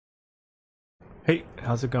Hey,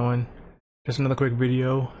 how's it going? Just another quick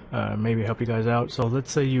video, maybe help you guys out. So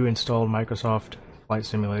let's say you installed Microsoft Flight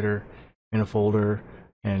Simulator in a folder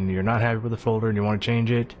and you're not happy with the folder and you want to change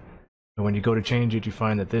it. And when you go to change it, you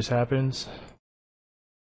find that this happens.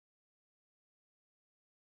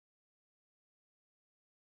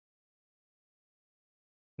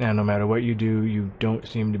 Now, no matter what you do, you don't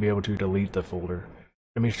seem to be able to delete the folder.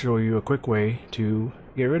 Let me show you a quick way to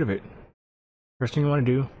get rid of it. First thing you want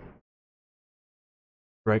to do,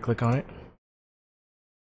 right click on it,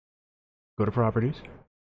 go to Properties,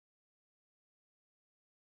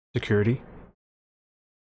 Security.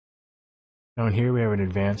 Now in here we have an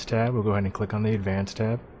Advanced tab. We'll go ahead and click on the Advanced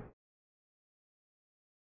tab.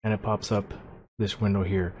 And it pops up this window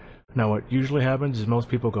here. Now what usually happens is most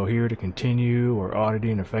people go here to continue or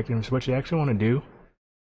auditing effectiveness. What you actually want to do,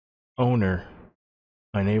 owner,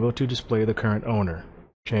 unable to display the current owner,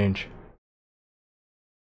 change.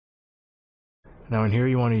 Now in here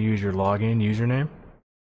you want to use your login username.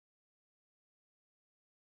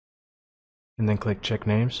 And then click check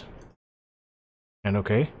names. And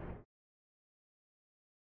OK.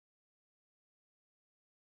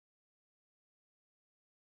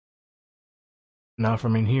 Now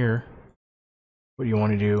from in here, what you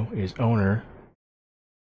want to do is owner,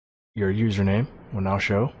 your username will now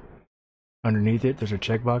show. Underneath it, there's a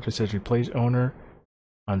checkbox that says replace owner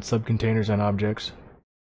on subcontainers and objects.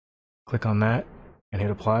 Click on that and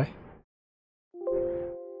hit apply.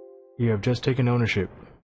 You have just taken ownership.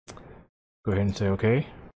 Go ahead and say OK.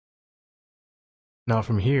 Now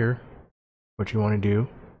from here, what you want to do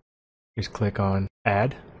is click on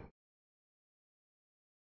add.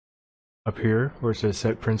 Up here where it says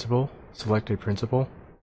set principal, select a principal.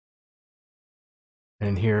 And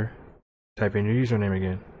in here, type in your username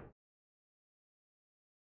again.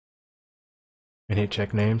 And hit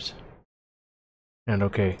check names. And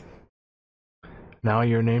OK. Now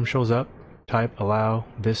your name shows up. Type allow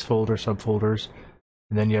this folder, subfolders.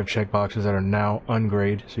 And then you have checkboxes that are now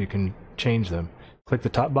ungrayed so you can change them. Click the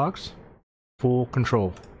top box, full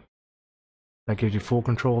control. That gives you full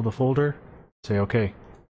control of the folder. Say OK.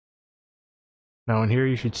 Now in here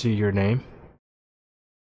you should see your name.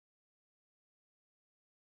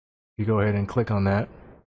 If you go ahead and click on that,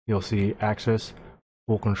 you'll see access,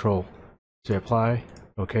 full control. Say apply,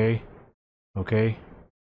 OK, OK.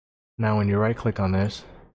 Now when you right click on this,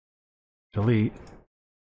 delete,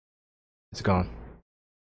 it's gone.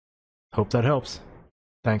 Hope that helps.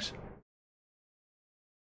 Thanks.